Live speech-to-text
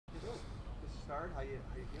guard. How you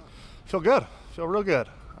feeling? Feel good. Feel real good.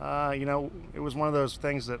 It was one of those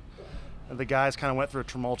things that the guys kind of went through a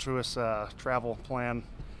tumultuous travel plan,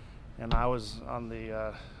 and I was on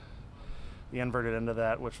the inverted end of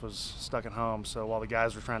that, which was stuck at home. So while the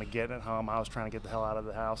guys were trying to get at home, I was trying to get the hell out of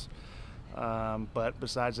the house. But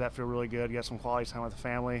besides that, feel really good. Got some quality time with the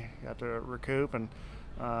family. Got to recoup, and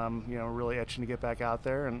really itching to get back out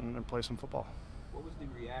there and play some football. What was the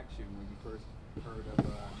reaction when you first heard of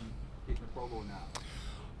getting the Pro Bowl now?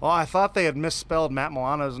 Well, I thought they had misspelled Matt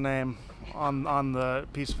Milano's name on the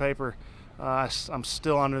piece of paper. I'm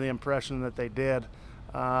still under the impression that they did.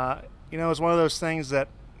 It was one of those things that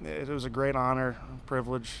it was a great honor,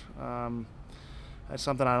 privilege. It's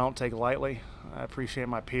something I don't take lightly. I appreciate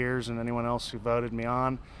my peers and anyone else who voted me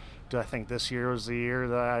on. Do I think this year was the year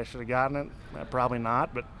that I should have gotten it? Probably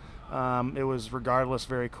not, but it was regardless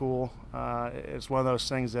very cool. It's one of those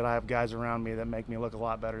things that I have guys around me that make me look a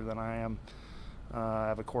lot better than I am. I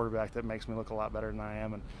have a quarterback that makes me look a lot better than I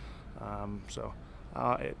am, and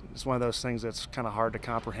it's one of those things that's kind of hard to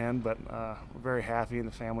comprehend, but we're very happy and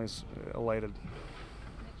the family's elated. Mitch,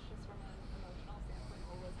 just from an emotional standpoint,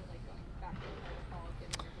 what was it like going back to the protocol,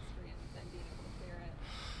 given your history, and then being able to clear it?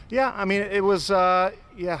 Yeah, I mean, it was,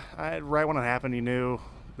 right when it happened, you knew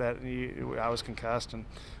that I was concussed, and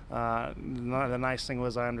the nice thing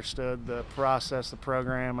was I understood the process, the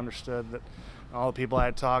program, understood that all the people I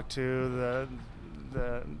had talked to,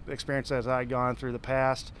 the experiences I had gone through the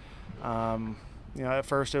past. At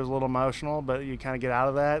first it was a little emotional, but you kind of get out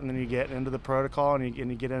of that, and then you get into the protocol, and you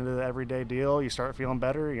get into the everyday deal. You start feeling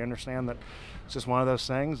better. You understand that it's just one of those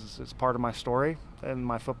things. It's part of my story and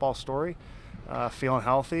my football story. Feeling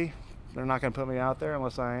healthy. They're not going to put me out there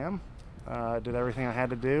unless I am. Did everything I had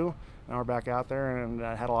to do. Now we're back out there, and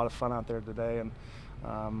I had a lot of fun out there today, and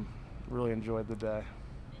really enjoyed the day.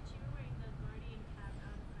 Mitch, you were wearing the Guardian cap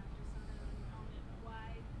out of practice on the helmet.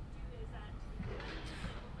 Why is that?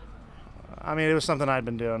 I mean, it was something I'd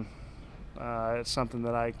been doing. It's something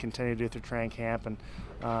that I continue to do through training camp, and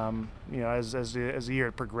as the year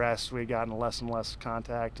had progressed, we had gotten less and less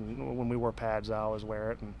contact. And when we wore pads, I always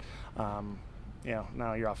wear it. And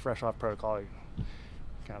now you're fresh off protocol, you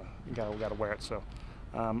got to wear it. So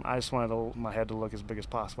I just wanted my head to look as big as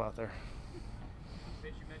possible out there.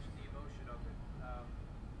 Mitch, you mentioned the emotion of it.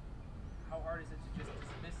 How hard is it to just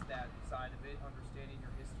dismiss that side of it, understanding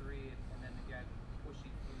your history, and then again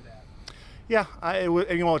pushing through that? Yeah,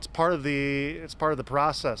 it's part of the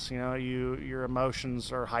process. Your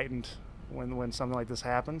emotions are heightened when something like this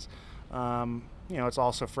happens. It's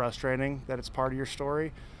also frustrating that it's part of your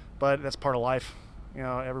story, but that's part of life.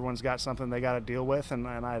 Everyone's got something they got to deal with, and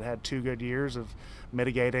I'd had 2 good years of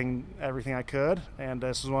mitigating everything I could, and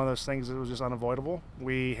this is one of those things that was just unavoidable.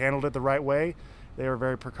 We handled it the right way. They were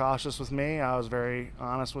very precautious with me. I was very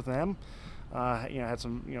honest with them. Had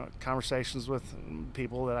some conversations with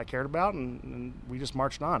people that I cared about, and we just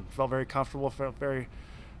marched on. Felt very comfortable, felt very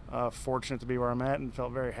fortunate to be where I'm at, and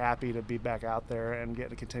felt very happy to be back out there and get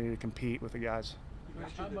to continue to compete with the guys. You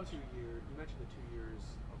mentioned the 2 years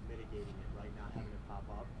of mitigating it, right? Not having it pop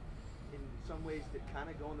up. In some ways, did kind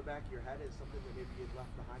of go in the back of your head as something that maybe you had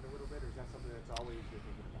left behind a little bit, or is that something that's always you're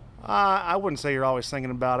thinking about? I wouldn't say you're always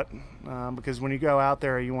thinking about it, because when you go out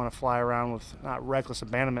there, you want to fly around with not reckless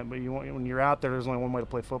abandonment, but when you're out there, there's only one way to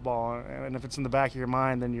play football, and if it's in the back of your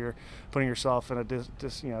mind, then you're putting yourself in a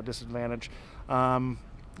disadvantage.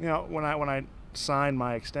 When I signed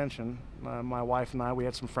my extension, my wife and I, we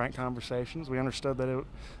had some frank conversations. We understood that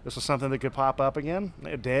this was something that could pop up again.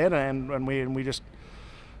 It did, and we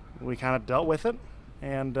kind of dealt with it.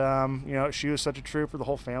 And she was such a trooper. The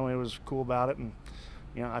whole family was cool about it, and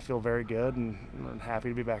I feel very good and happy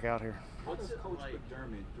to be back out here. How does Coach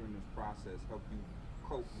McDermott during this process help you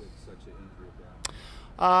cope with such an injury?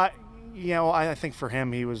 I think for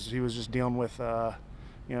him, he was just dealing with.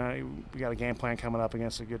 We got a game plan coming up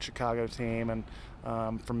against a good Chicago team, and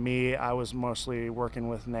for me, I was mostly working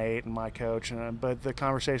with Nate and my coach. But the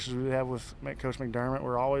conversations we would have with Coach McDermott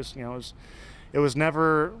were always, it was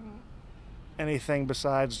never anything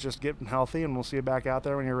besides just getting healthy, and we'll see you back out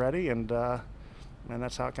there when you're ready, and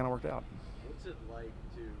that's how it kind of worked out. What's it like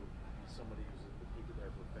to be somebody who's at the peak of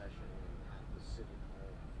their profession and have to sit at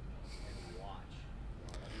home and watch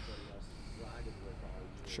everybody else grinding with all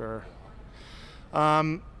you? Sure.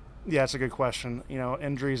 Yeah, it's a good question.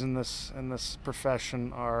 Injuries in this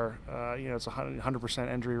profession are, it's a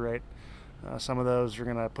 100% injury rate. Some of those are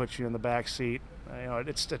going to put you in the back seat.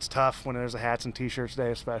 It's tough when there's a hats and T-shirts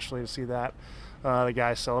day, especially to see that the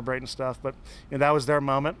guys celebrating stuff. But that was their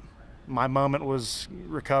moment. My moment was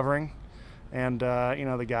recovering, and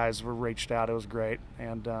the guys were reached out. It was great,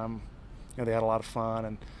 and they had a lot of fun,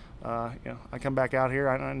 and I come back out here.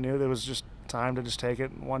 I knew there was just time to just take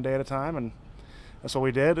it one day at a time, and that's what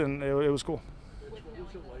we did, and it was cool. Mitch, what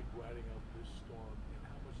was it like riding out this storm, and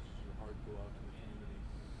how much does your heart go out to the community,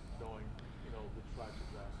 knowing, the tragic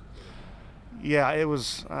losses? Yeah, it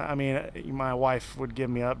was. I mean, my wife would give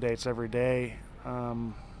me updates every day.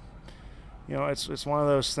 It's one of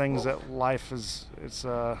those things that life is. It's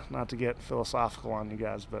not to get philosophical on you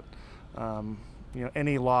guys, but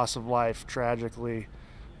any loss of life tragically,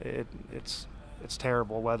 it's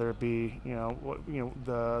terrible. Whether it be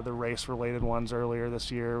the race-related ones earlier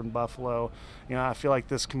this year in Buffalo. I feel like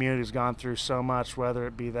this community's gone through so much. Whether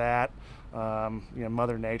it be that,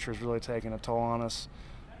 Mother Nature's really taken a toll on us.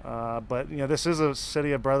 But this is a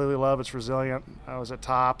city of brotherly love. It's resilient. I was at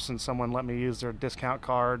Tops and someone let me use their discount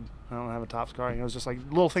card. I don't have a Tops card. It was just like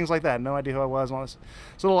little things like that. No idea who I was. And all this.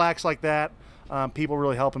 So little acts like that. People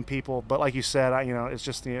really helping people. But like you said, it's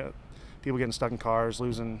just people getting stuck in cars,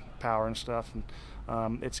 losing power and stuff.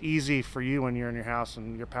 And it's easy for you when you're in your house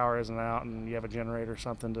and your power isn't out and you have a generator or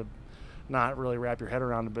something to not really wrap your head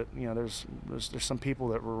around it. But there's some people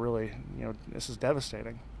that were really this is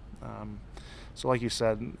devastating. So like you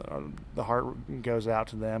said, the heart goes out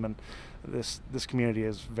to them, and this community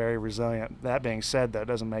is very resilient. That being said, that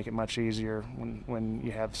doesn't make it much easier when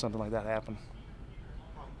you have something like that happen.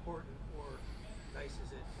 How important or nice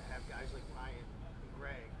is it to have guys like Ryan and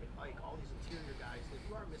Greg and Mike, all these interior guys, that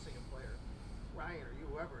you are missing a player, Ryan or you,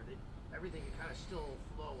 whoever, that everything can kind of still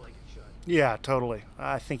flow like it should? Yeah, totally.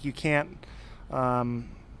 I think you can't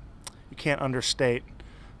understate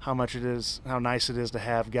how nice it is to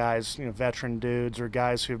have guys, veteran dudes or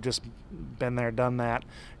guys who've just been there, done that,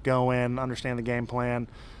 go in, understand the game plan,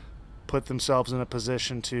 put themselves in a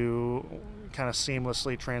position to kind of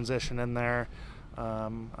seamlessly transition in there.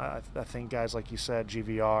 I think guys like you said,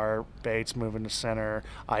 GVR, Bates moving to center,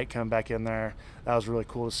 Ike coming back in there, that was really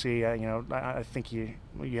cool to see. I think you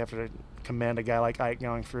have to commend a guy like Ike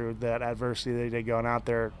going through that adversity that he did, going out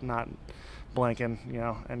there, not blinking,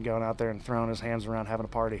 and going out there and throwing his hands around, having a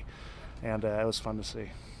party, and it was fun to see. Did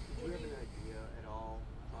you have an idea at all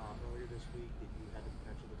earlier this week that you had the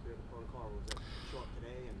potential to clear the protocol, or was that show up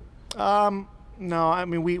today? No, I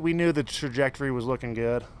mean we knew the trajectory was looking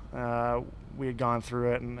good. We had gone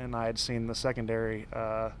through it, and I had seen the secondary.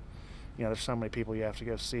 There's so many people you have to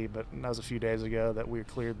go see, but that was a few days ago that we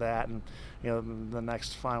cleared that, and the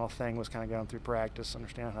next final thing was kind of going through practice,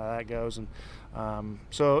 understand how that goes, and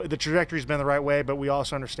so the trajectory's been the right way, but we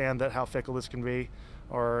also understand that how fickle this can be,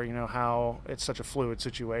 or how it's such a fluid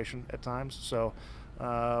situation at times. So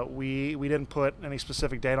we didn't put any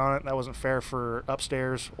specific date on it. That wasn't fair for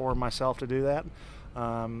upstairs or myself to do that.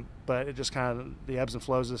 But it just kind of the ebbs and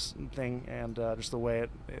flows of this thing, and just the way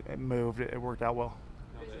it moved, it worked out well.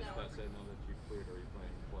 Now that you cleared, are you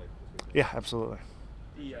planning to play this weekend? Yeah, absolutely.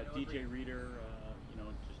 The DJ Reader,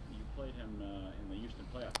 you played him in the Houston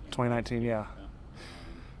playoff game. 2019, yeah.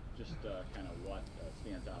 Just kind of what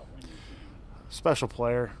stands out when you see him? Special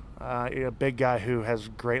player, a big guy who has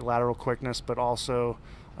great lateral quickness, but also,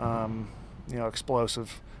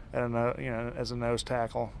 explosive, and as a nose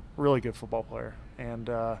tackle. Really good football player, and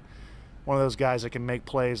one of those guys that can make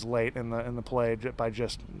plays late in the play by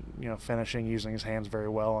just finishing, using his hands very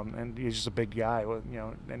well, and he's just a big guy,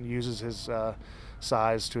 and uses his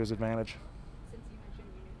size to his advantage. Since you mentioned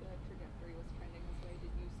you knew the trajectory was trending this way,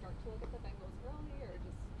 did you start to look at the Bengals early, or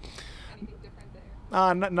just anything different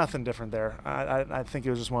there? Nothing different there. I think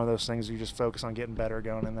it was just one of those things you just focus on getting better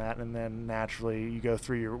going in that, and then naturally you go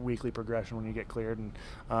through your weekly progression when you get cleared, and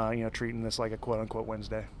treating this like a quote-unquote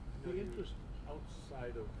Wednesday. The interest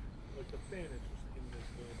outside of, the fan interest in this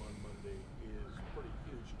game on Monday is pretty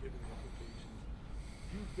huge, given the implications.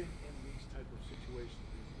 You've been in these type of situations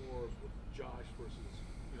before with Josh versus,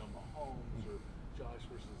 Mahomes, or Josh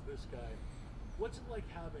versus this guy. What's it like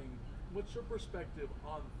what's your perspective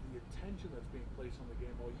on the attention that's being placed on the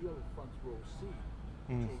game while you have a front row seat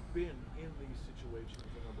to have been in these situations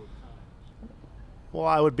a number of times? Well,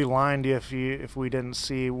 I would be lying to you if we didn't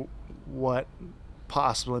see what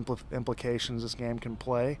possible implications this game can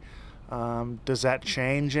play. Does that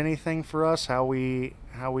change anything for us, how we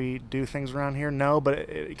do things around here? No, but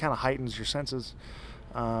it kind of heightens your senses.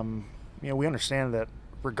 We understand that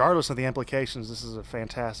regardless of the implications, this is a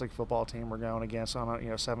fantastic football team we're going against on a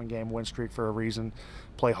 7-game win streak for a reason.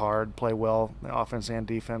 Play hard, play well, offense and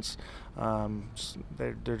defense.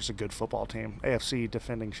 They're just a good football team. AFC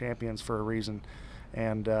defending champions for a reason,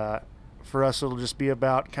 and for us, it'll just be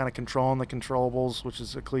about kind of controlling the controllables, which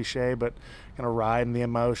is a cliche, but kind of riding the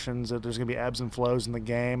emotions. There's going to be ebbs and flows in the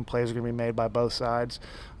game. Plays are going to be made by both sides.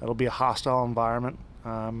 It'll be a hostile environment.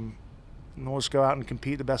 And we'll just go out and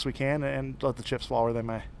compete the best we can and let the chips fall where they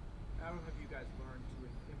may.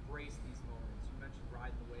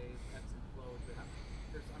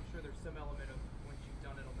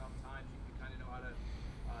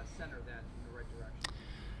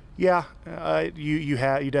 Yeah, you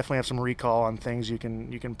definitely have some recall on things you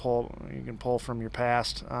can pull from your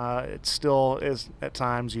past. It still is at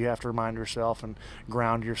times you have to remind yourself and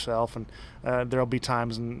ground yourself, and there'll be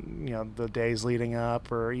times in the days leading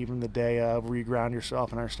up or even the day of where you ground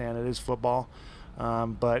yourself and understand it is football.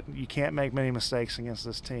 But you can't make many mistakes against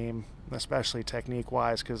this team, especially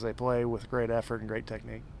technique-wise, because they play with great effort and great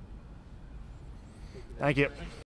technique. Thank you.